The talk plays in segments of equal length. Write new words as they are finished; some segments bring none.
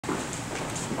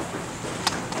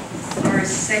Our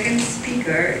second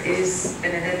speaker is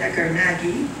Benedetta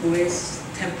Carnaghi, who is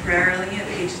temporarily a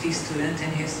PhD student in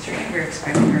history. We're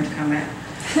expecting her to come back.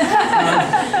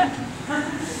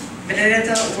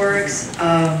 Benedetta works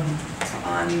on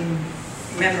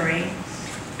memory,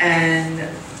 and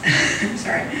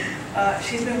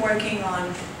she's been working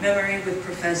on memory with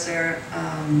Professor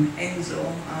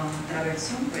Enzo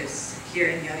Traverso, who is here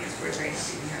in the audience. We're very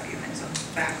happy to have you,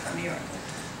 Enzo, back from New York.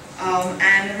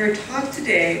 And her talk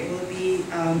today will be,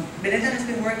 Benedetta has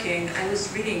been working, I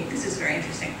was reading, this is very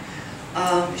interesting,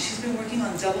 she's been working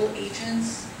on double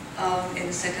agents in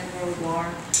the Second World War,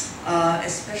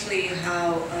 especially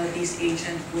how these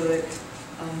agents would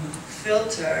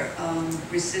filter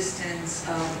resistance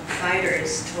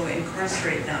fighters to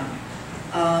incarcerate them.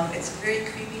 It's a very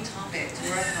creepy topic to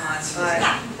work on, but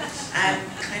I'm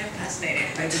kind of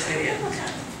fascinated by this idea.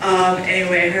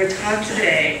 Anyway, her talk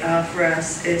today for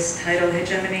us is titled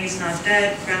Hegemony is Not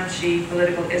Dead, Gramsci,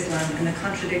 Political Islam, and the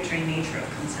Contradictory Nature of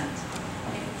Consent.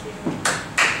 Thank you.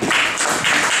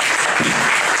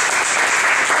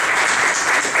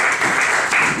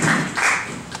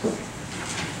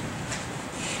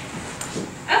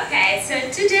 Okay, so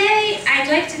today I'd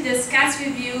like to discuss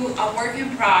with you a work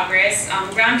in progress on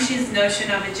Gramsci's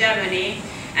notion of hegemony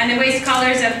and the way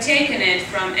scholars have taken it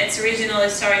from its original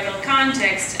historical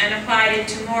context and applied it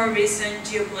to more recent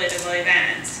geopolitical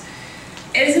events.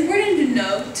 It is important to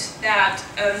note that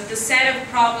the set of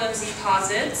problems he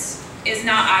posits is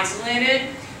not isolated,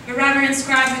 but rather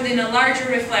inscribed within a larger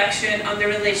reflection on the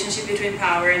relationship between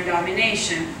power and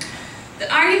domination.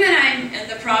 The argument I'm in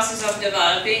the process of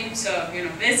developing, so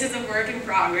this is a work in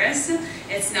progress,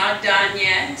 it's not done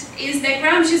yet, is that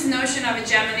Gramsci's notion of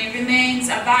hegemony remains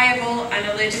a viable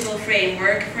analytical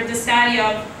framework for the study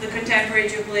of the contemporary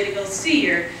geopolitical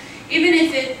sphere, even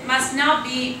if it must not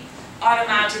be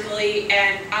automatically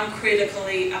and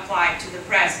uncritically applied to the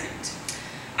present.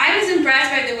 I was impressed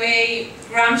by the way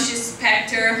Gramsci's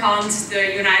specter haunts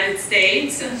the United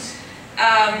States.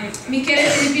 Michele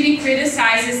Filippini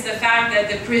criticizes the fact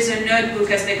that the prison notebook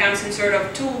has become some sort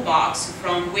of toolbox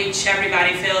from which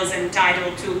everybody feels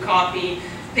entitled to copy,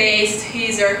 paste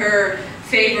his or her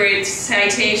favorite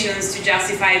citations to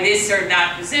justify this or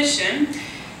that position.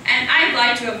 And I'd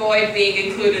like to avoid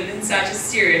being included in such a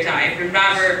stereotype and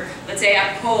rather, let's say,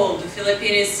 uphold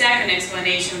Filippini's second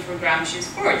explanation for Gramsci's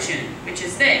fortune, which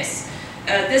is this.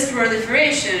 This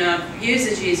proliferation of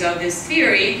usages of this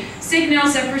theory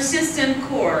signals a persistent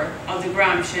core of the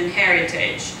Gramscian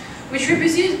heritage, which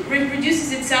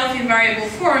reproduces itself in variable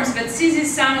forms but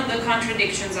seizes some of the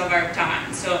contradictions of our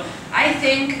time. So I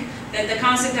think that the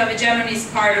concept of hegemony is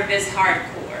part of this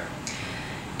hardcore.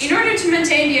 In order to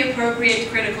maintain the appropriate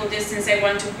critical distance, I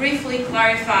want to briefly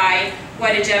clarify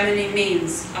what hegemony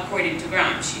means according to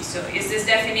Gramsci. So is this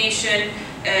definition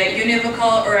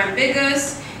univocal or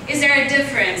ambiguous? Is there a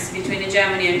difference between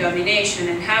hegemony and domination,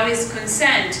 and how is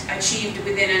consent achieved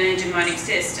within an hegemonic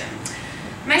system?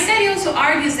 My study also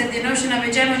argues that the notion of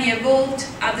hegemony evolved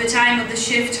at the time of the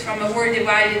shift from a war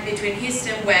divided between East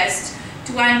and West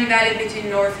to one divided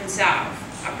between North and South,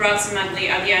 approximately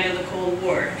at the end of the Cold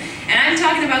War. And I'm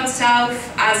talking about South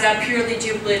as a purely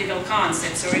geopolitical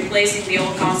concept, so replacing the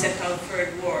old concept of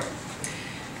Third War.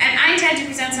 And I intend to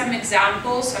present some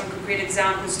examples, some concrete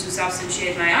examples to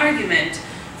substantiate my argument.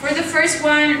 For the first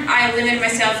one, I limit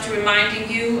myself to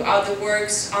reminding you of the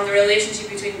works on the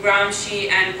relationship between Gramsci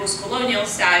and post-colonial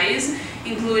studies,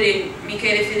 including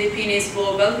Michele Filippini's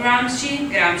Global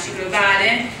Gramsci, Gramsci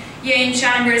Globale, Ian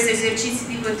Chambers' Esercizi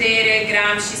di Potere,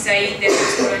 Gramsci, Said e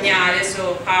Postcoloniale,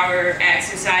 so Power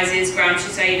Exercises,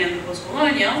 Gramsci, Said and the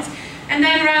Postcolonial, and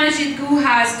then Ranajit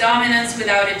Guha's Dominance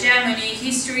Without Hegemony,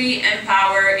 History and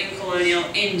Power in Colonial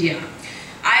India.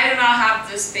 I do not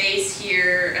have the space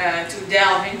here to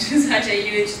delve into such a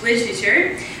huge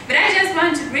literature, but I just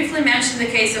want to briefly mention the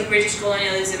case of British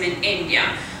colonialism in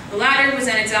India. The latter was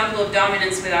an example of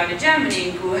dominance without hegemony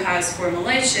in Guha's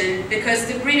formulation, because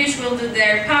the British wielded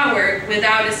their power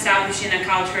without establishing a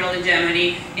cultural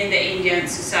hegemony in the Indian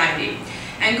society.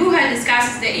 And Guha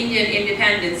discusses the Indian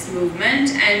independence movement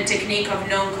and technique of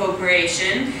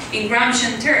non-cooperation in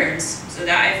Gramscian terms, so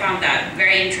that I found that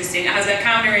very interesting, as a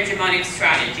counter-hegemonic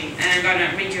strategy. And I'm going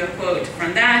to read you a quote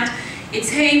from that.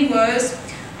 Its aim was,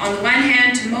 on the one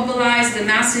hand, to mobilize the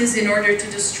masses in order to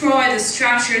destroy the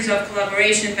structures of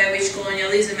collaboration by which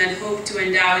colonialism had hoped to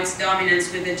endow its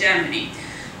dominance with hegemony.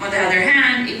 On the other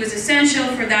hand, it was essential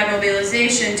for that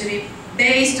mobilization to be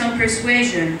based on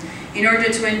persuasion, in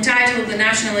order to entitle the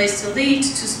nationalist elite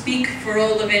to speak for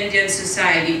all of Indian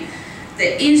society.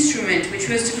 The instrument, which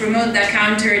was to promote that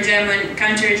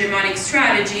counter-hegemonic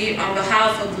strategy on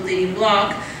behalf of the leading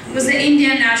bloc, was the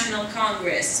Indian National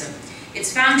Congress.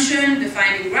 Its function,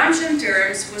 defined in Gramscian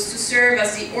terms, was to serve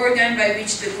as the organ by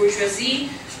which the bourgeoisie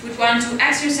would want to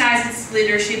exercise its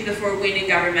leadership before winning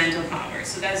governmental power.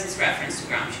 So that's this reference to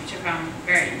Gramsci, which I found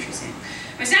very interesting.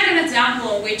 My second example,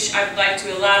 on which I would like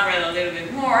to elaborate a little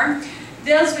bit more,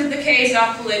 deals with the case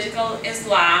of political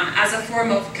Islam as a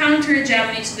form of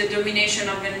counter-hegemony to the domination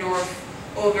of the North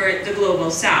over the global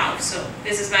South. So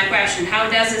this is my question. How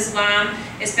does Islam,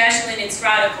 especially in its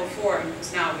radical form,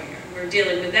 because now we're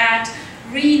dealing with that,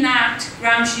 reenact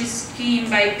Gramsci's scheme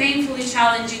by painfully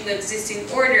challenging the existing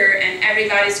order and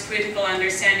everybody's critical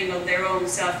understanding of their own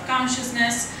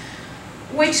self-consciousness?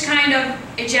 Which kind of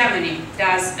hegemony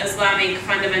does Islamic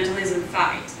fundamentalism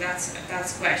fight? That's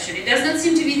the question. It does not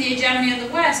seem to be the hegemony of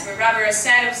the West, but rather a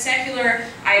set of secular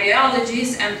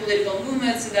ideologies and political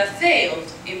movements that have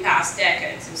failed in past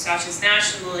decades, such as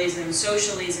nationalism,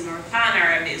 socialism, or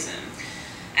pan-Arabism.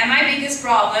 And my biggest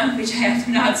problem, which I have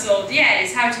not solved yet,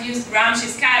 is how to use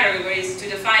Gramsci's categories to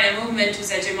define a movement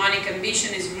whose hegemonic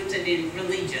ambition is rooted in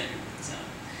religion. So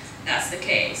that's the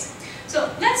case. So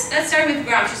let's start with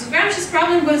Gramsci. So Gramsci's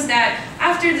problem was that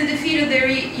after the defeat of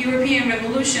the European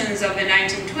revolutions of the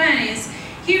 1920s,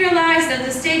 he realized that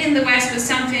the state in the West was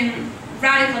something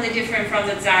radically different from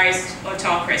the Tsarist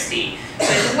autocracy.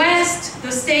 So in the West,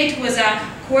 the state was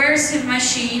a coercive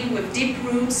machine with deep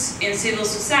roots in civil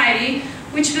society,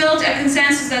 which built a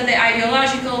consensus at the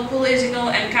ideological, political,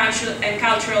 and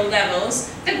cultural levels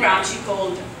that Gramsci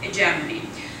called hegemony.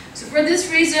 So for this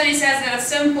reason, he says that a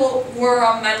simple war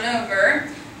of maneuver,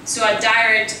 so a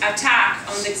direct attack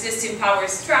on the existing power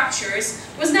structures,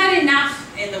 was not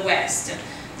enough in the West.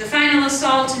 The final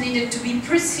assault needed to be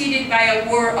preceded by a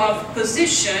war of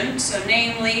position, so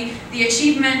namely the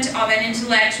achievement of an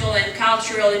intellectual and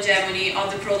cultural hegemony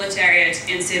of the proletariat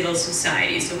in civil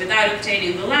society. So without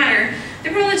obtaining the latter, the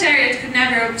proletariat could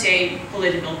never obtain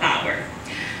political power.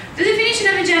 The definition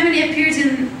of hegemony appears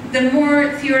in the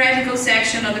more theoretical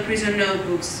section of the Prison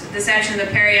Notebooks, the section that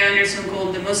Perry Anderson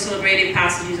called the most celebrated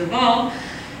passages of all,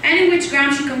 and in which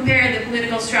Gramsci compared the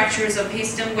political structures of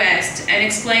East and West and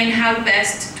explained how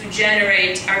best to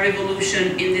generate a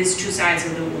revolution in these two sides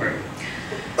of the war.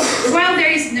 While there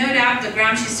is no doubt that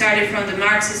Gramsci started from the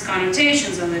Marxist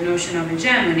connotations of the notion of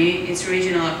hegemony, its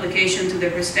original application to the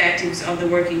perspectives of the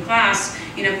working class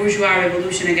in a bourgeois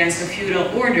revolution against a feudal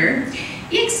order,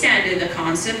 he extended the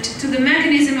concept to the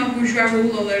mechanism of bourgeois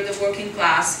rule over the working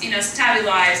class in a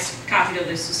stabilized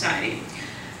capitalist society.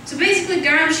 So basically,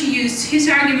 Gramsci used his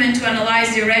argument to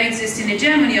analyze the already existing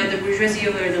hegemony of the bourgeoisie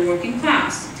over the working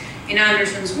class. In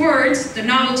Anderson's words, the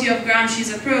novelty of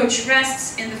Gramsci's approach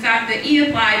rests in the fact that he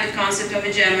applied the concept of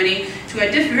hegemony to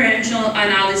a differential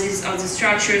analysis of the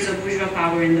structures of bourgeois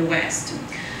power in the West.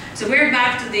 So we're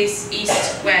back to this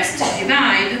East-West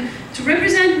divide, to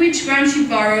represent which Gramsci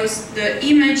borrows the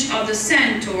image of the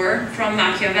centaur from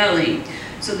Machiavelli.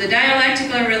 So the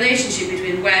dialectical relationship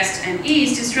between West and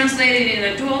East is translated in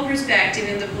a dual perspective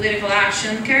in the political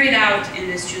action carried out in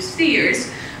these two spheres,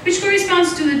 which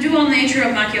corresponds to the dual nature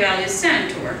of Machiavelli's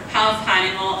centaur, half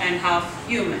animal and half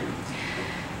human.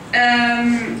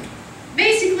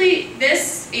 Basically,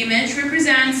 this image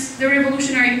represents the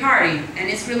Revolutionary Party and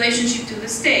its relationship to the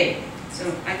state.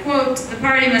 So, I quote, "The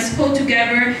party must hold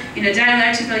together in a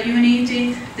dialectical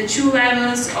unity the two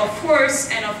levels of force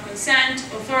and of consent,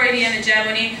 authority and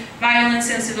hegemony,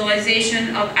 violence and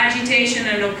civilization, of agitation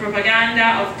and of propaganda,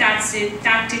 of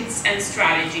tactics and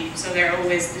strategy." So they're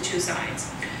always the two sides.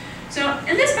 So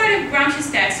in this part of Gramsci's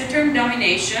text, the term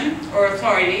domination, or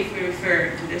authority, if we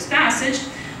refer to this passage,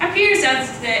 appears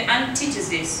as the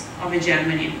antithesis of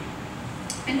hegemony.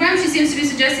 And Gramsci seems to be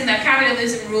suggesting that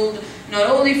capitalism ruled not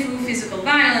only through physical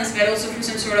violence, but also through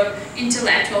some sort of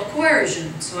intellectual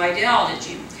coercion, so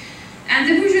ideology. And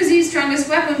the bourgeoisie's strongest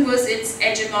weapon was its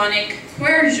hegemonic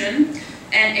coercion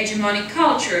and hegemonic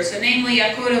culture, so namely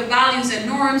a code of values and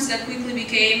norms that quickly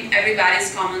became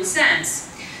everybody's common sense.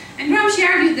 And Gramsci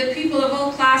argued that people of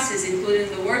all classes, including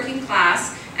the working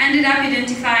class, ended up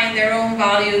identifying their own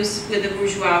values with the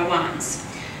bourgeois ones.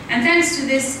 And thanks to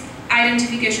this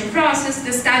identification process,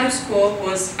 the status quo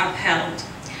was upheld.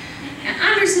 And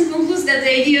Anderson concludes that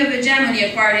the idea of hegemony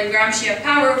acquired in Gramsci a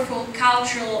powerful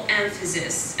cultural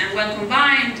emphasis, and when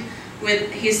combined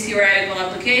with his theoretical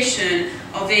application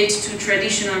of it to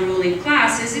traditional ruling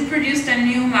classes, it produced a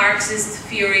new Marxist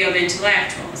theory of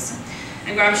intellectuals.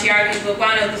 And Gramsci argued that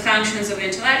one of the functions of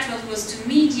intellectuals was to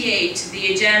mediate mediate the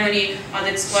hegemony of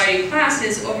the exploiting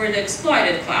classes over the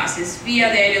exploited classes via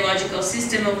the ideological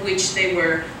system of which they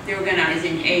were the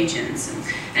organizing agents.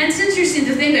 And it's interesting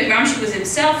to think that Gramsci was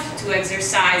himself to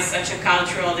exercise such a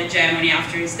cultural hegemony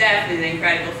after his death with the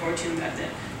incredible fortune that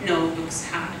the notebooks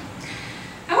had.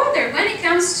 However, when it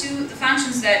comes to the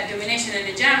functions that domination and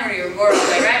hegemony or moral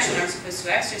direction are supposed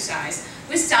to exercise,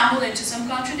 we stumble into some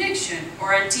contradiction,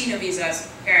 or antinomies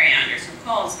as Perry Anderson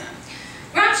calls them.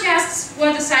 Gramsci asks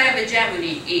what the side of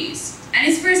hegemony is, and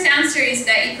his first answer is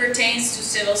that it pertains to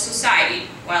civil society,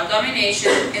 while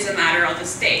domination is a matter of the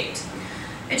state.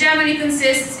 Hegemony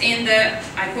consists in the,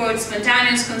 I quote,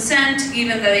 spontaneous consent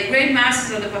given by the great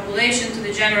masses of the population to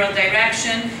the general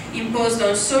direction imposed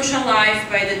on social life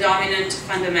by the dominant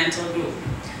fundamental group.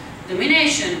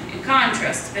 Domination, in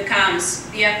contrast, becomes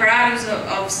the apparatus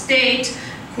of state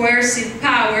coercive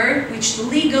power which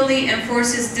legally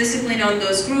enforces discipline on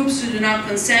those groups who do not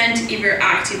consent either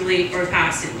actively or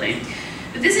passively.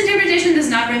 But this interpretation does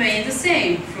not remain the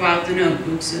same throughout the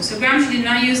notebooks. So Gramsci did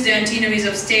not use the antinomies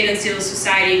of state and civil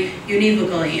society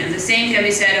univocally, and the same can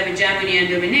be said of hegemony and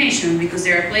domination, because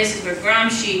there are places where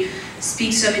Gramsci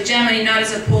speaks of hegemony not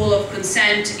as a pole of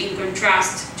consent in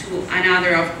contrast to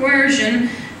another of coercion,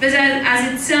 but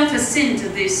as itself a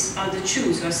synthesis of the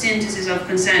two, so a synthesis of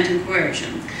consent and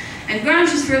coercion. And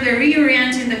Gramsci is further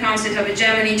reorienting the concept of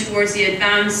hegemony towards the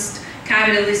advanced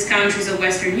capitalist countries of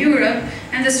Western Europe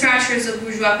and the structures of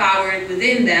bourgeois power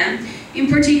within them, in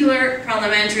particular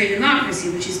parliamentary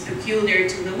democracy, which is peculiar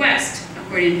to the West,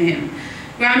 according to him.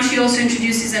 Gramsci also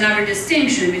introduces another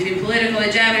distinction between political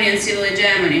hegemony and civil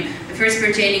hegemony, the first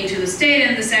pertaining to the state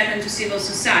and the second to civil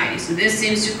society. So this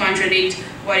seems to contradict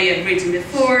what he had written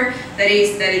before, that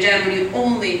is, that hegemony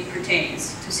only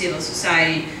pertains to civil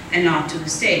society and not to the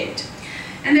state.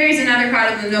 And there is another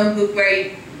part of the notebook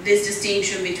where this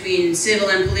distinction between civil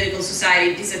and political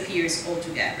society disappears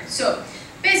altogether. So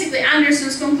basically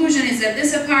Anderson's conclusion is that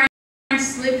this apparent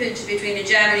slippage between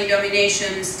hegemony,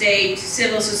 domination, state,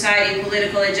 civil society,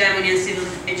 political hegemony and civil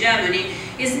hegemony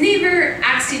is neither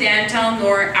accidental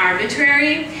nor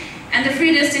arbitrary, and the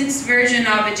three distinct versions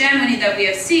of hegemony that we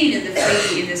have seen in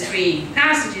the three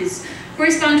passages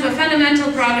correspond to a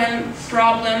fundamental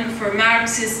problem for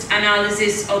Marxist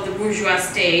analysis of the bourgeois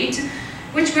state,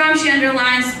 which Gramsci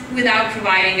underlines without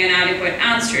providing an adequate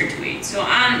answer to it. So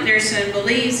Anderson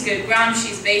believes that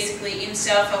Gramsci is basically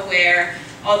himself aware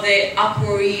of the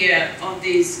aporia of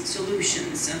these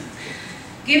solutions.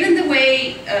 Given the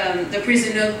way the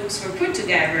prison notebooks were put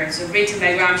together, so written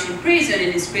by Gramsci in prison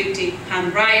in his cryptic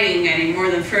handwriting and in more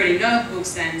than 30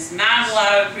 notebooks, then smuggled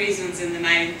out of prisons in the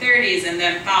 1930s and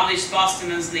then published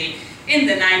posthumously in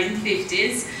the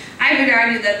 1950s, I would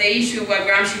argue that the issue of what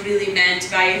Gramsci really meant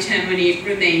by hegemony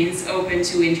remains open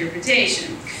to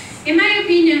interpretation. In my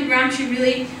opinion, Gramsci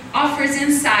really offers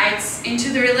insights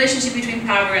into the relationship between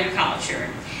power and culture.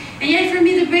 And yet, for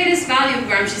me, the greatest value of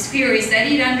Gramsci's theory is that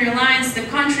it underlines the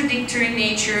contradictory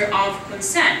nature of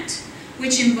consent,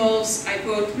 which involves, I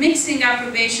quote, mixing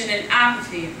approbation and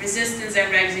apathy, resistance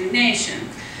and resignation.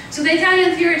 So the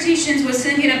Italian theoreticians was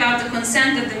thinking about the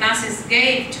consent that the masses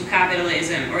gave to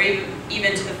capitalism, or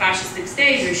even to the fascist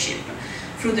dictatorship,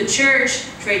 through the church,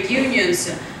 trade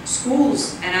unions,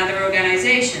 schools, and other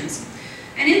organizations.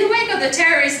 And in the wake of the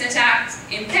terrorist attack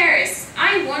in Paris,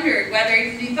 I wondered whether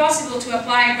it would be possible to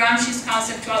apply Gramsci's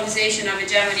conceptualization of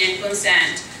hegemony and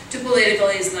consent to political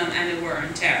Islam and the war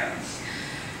on terror.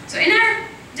 So in our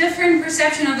different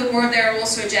perception of the world, there are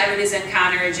also hegemonies and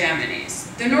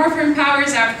counter-hegemonies. The Northern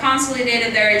powers have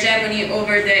consolidated their hegemony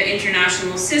over the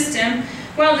international system,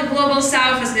 while the global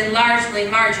South has been largely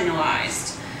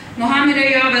marginalized. Mohammed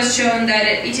Ayyub has shown that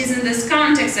it is in this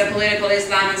context that political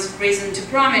Islam has risen to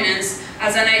prominence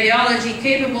as an ideology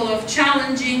capable of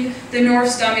challenging the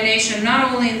North's domination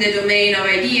not only in the domain of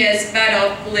ideas, but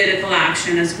of political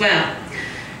action as well.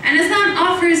 And Islam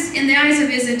offers, in the eyes of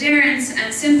its adherents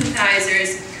and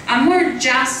sympathizers, a more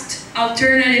just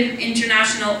alternative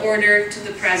international order to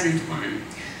the present one.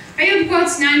 Ayyub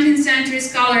quotes 19th century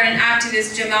scholar and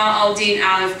activist Jamal al-Din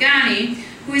al-Afghani,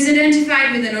 who is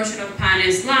identified with the notion of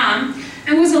pan-Islam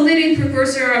and was a leading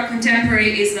precursor of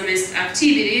contemporary Islamist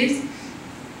activities,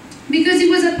 because he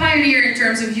was a pioneer in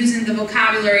terms of using the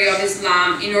vocabulary of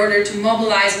Islam in order to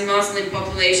mobilize Muslim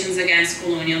populations against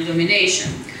colonial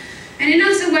domination. And he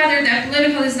notes whether that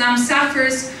political Islam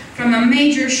suffers from a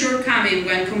major shortcoming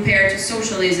when compared to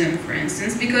socialism, for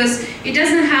instance, because it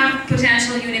doesn't have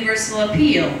potential universal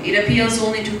appeal. It appeals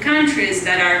only to countries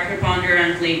that are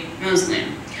preponderantly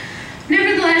Muslim.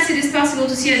 Nevertheless, it is possible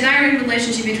to see a direct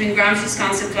relationship between Gramsci's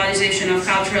conceptualization of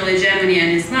cultural hegemony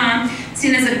and Islam,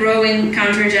 seen as a growing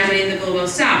counter-hegemony in the global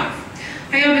South.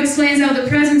 Ayyub explains how the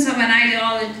presence of an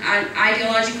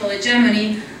ideological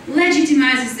hegemony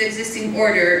legitimizes the existing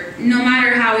order, no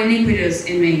matter how iniquitous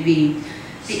it may be.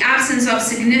 The absence of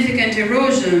significant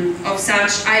erosion of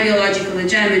such ideological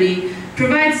hegemony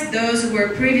provides those who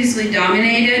were previously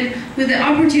dominated with the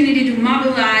opportunity to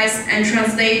mobilize and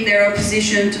translate their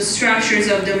opposition to structures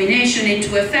of domination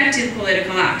into effective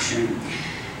political action.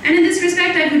 And in this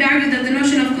respect, I would argue that the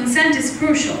notion of consent is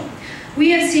crucial.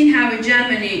 We have seen how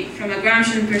hegemony, from a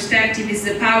Gramscian perspective, is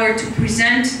the power to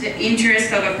present the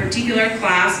interest of a particular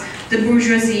class, the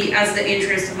bourgeoisie, as the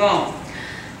interest of all.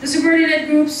 The subordinate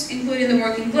groups, including the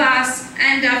working class,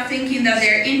 end up thinking that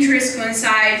their interests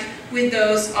coincide with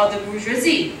those of the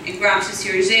bourgeoisie, in Gramsci's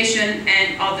theorization,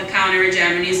 and of the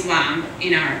counter-hegemony Islam,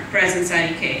 in our present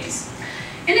study case.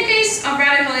 In the case of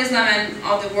radical Islam and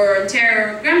of the war on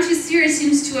terror, Gramsci's theory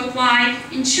seems to apply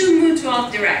in two mutual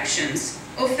directions: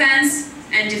 offense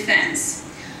and defense.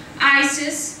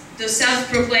 ISIS, the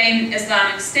self-proclaimed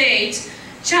Islamic State,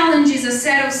 challenges a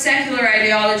set of secular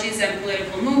ideologies and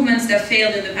political movements that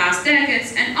failed in the past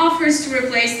decades and offers to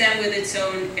replace them with its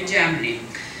own hegemony.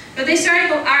 But the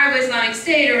historical Arab-Islamic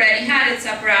State already had its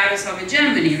apparatus of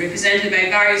hegemony, represented by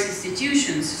various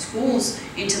institutions, schools,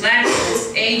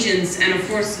 intellectuals, agents, and of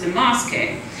course the mosque.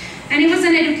 And it was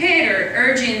an educator,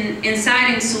 urging,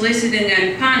 inciting, soliciting,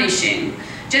 and punishing.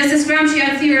 Just as Gramsci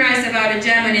had theorized about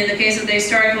hegemony in the case of the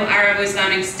historical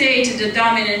Arab-Islamic State, the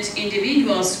dominant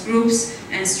individuals, groups,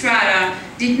 and strata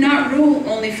did not rule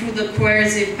only through the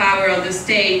coercive power of the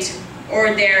state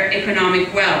or their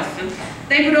economic wealth.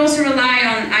 They could also rely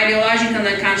on ideological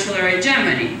and cultural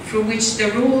hegemony, through which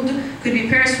the ruled could be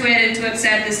persuaded to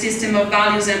accept the system of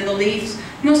values and beliefs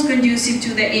most conducive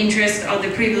to the interests of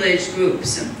the privileged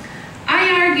groups.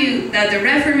 I argue that the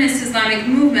reformist Islamic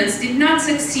movements did not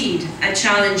succeed at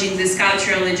challenging this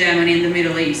cultural hegemony in the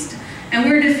Middle East, and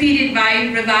were defeated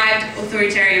by revived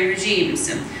authoritarian regimes,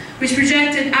 which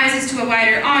projected ISIS to a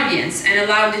wider audience and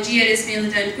allowed the jihadist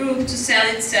militant group to sell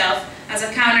itself as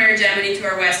a counter-hegemony to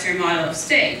our Western model of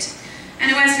state.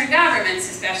 And the Western governments,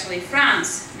 especially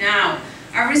France, now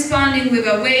are responding with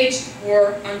a waged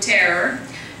war on terror,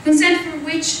 consent for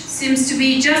which seems to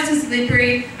be just as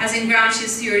slippery as in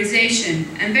Gramsci's theorization,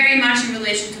 and very much in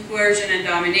relation to coercion and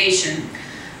domination.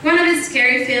 One of its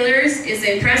scary failures is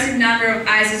the impressive number of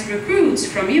ISIS recruits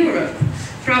from Europe,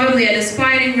 probably a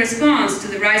disquieting response to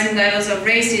the rising levels of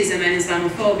racism and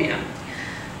Islamophobia.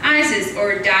 ISIS,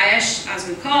 or Daesh as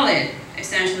we call it,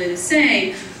 essentially the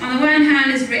same, on the one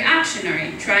hand is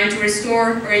reactionary, trying to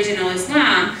restore original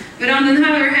Islam, but on the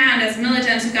other hand has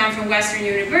militants who come from Western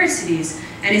universities,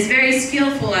 and is very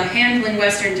skillful at handling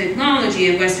Western technology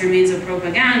and Western means of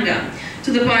propaganda,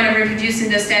 to the point of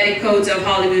reproducing the static codes of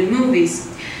Hollywood movies.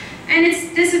 And it's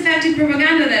this effective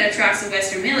propaganda that attracts the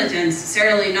Western militants,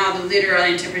 certainly not the literal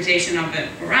interpretation of the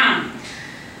Quran.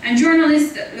 And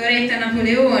journalist Loretta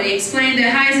Napoleoni explained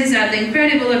that ISIS had the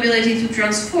incredible ability to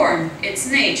transform its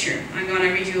nature. I'm going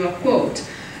to read you a quote.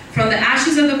 From the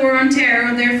ashes of the war on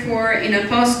terror, therefore, in a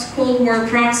post-Cold War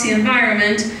proxy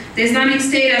environment, the Islamic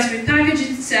State has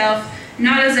repackaged itself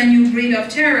not as a new breed of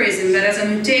terrorism, but as a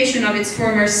mutation of its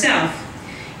former self.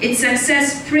 Its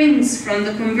success springs from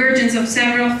the convergence of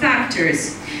several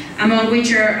factors, among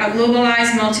which are a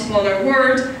globalized multipolar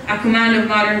world, a command of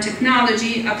modern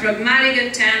technology, a pragmatic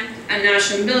attempt at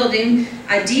nation building,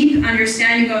 a deep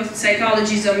understanding of the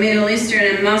psychologies of Middle Eastern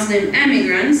and Muslim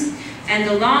immigrants, and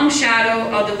the long shadow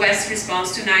of the West's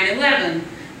response to 9/11,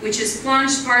 which has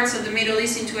plunged parts of the Middle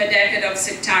East into a decade of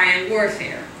sectarian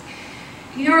warfare.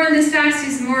 Ignoring these facts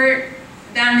is more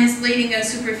than misleading and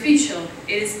superficial.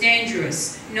 It is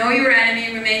dangerous. Know your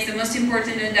enemy remains the most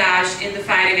important adage in the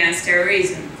fight against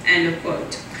terrorism. End of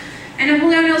quote. And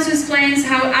Napoleon also explains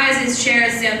how ISIS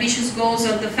shares the ambitious goals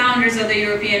of the founders of the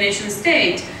European nation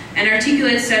state and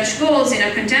articulates such goals in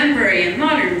a contemporary and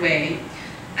modern way.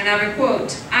 Another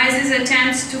quote, ISIS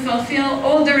attempts to fulfill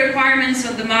all the requirements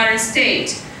of the modern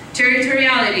state: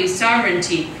 territoriality,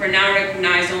 sovereignty, for now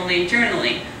recognized only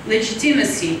internally,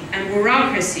 legitimacy, and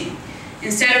bureaucracy.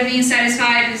 Instead of being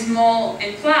satisfied with small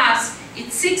and class,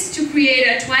 it seeks to create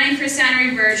a 21st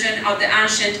century version of the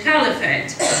ancient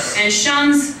caliphate and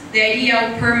shuns the idea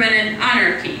of permanent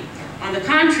anarchy. On the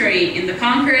contrary, in the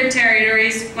conquered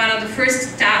territories, one of the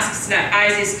first tasks that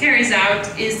ISIS carries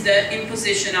out is the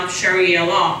imposition of Sharia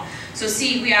law. So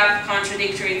see, we have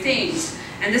contradictory things.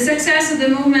 And the success of the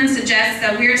movement suggests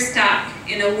that we're stuck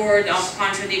in a world of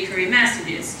contradictory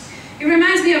messages. It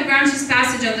reminds me of Gramsci's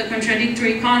passage on the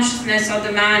contradictory consciousness of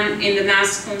the man in the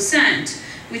masked consent,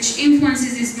 which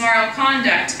influences his moral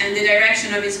conduct and the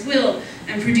direction of his will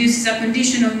and produces a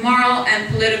condition of moral and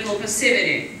political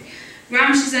passivity.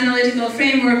 Gramsci's analytical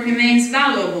framework remains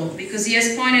valuable because he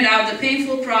has pointed out the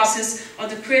painful process of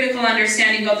the critical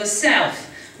understanding of the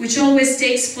self, which always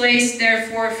takes place,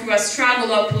 therefore, through a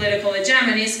struggle of political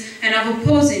hegemonies and of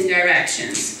opposing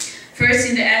directions, first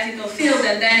in the ethical field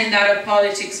and then in that of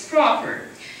politics proper,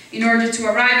 in order to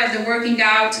arrive at the working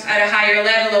out at a higher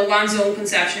level of one's own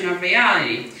conception of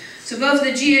reality. So both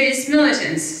the jihadist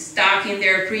militants, stuck in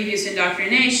their previous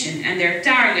indoctrination, and their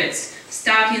targets,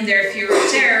 stuck in their fear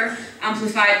of terror,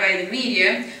 amplified by the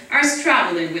media, are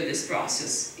struggling with this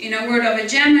process. In a world of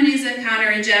hegemonies and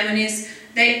counter-hegemonies,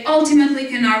 they ultimately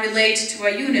cannot relate to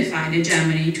a unified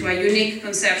hegemony, to a unique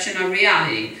conception of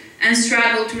reality, and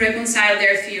struggle to reconcile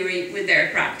their theory with their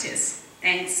practice.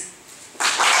 Thanks.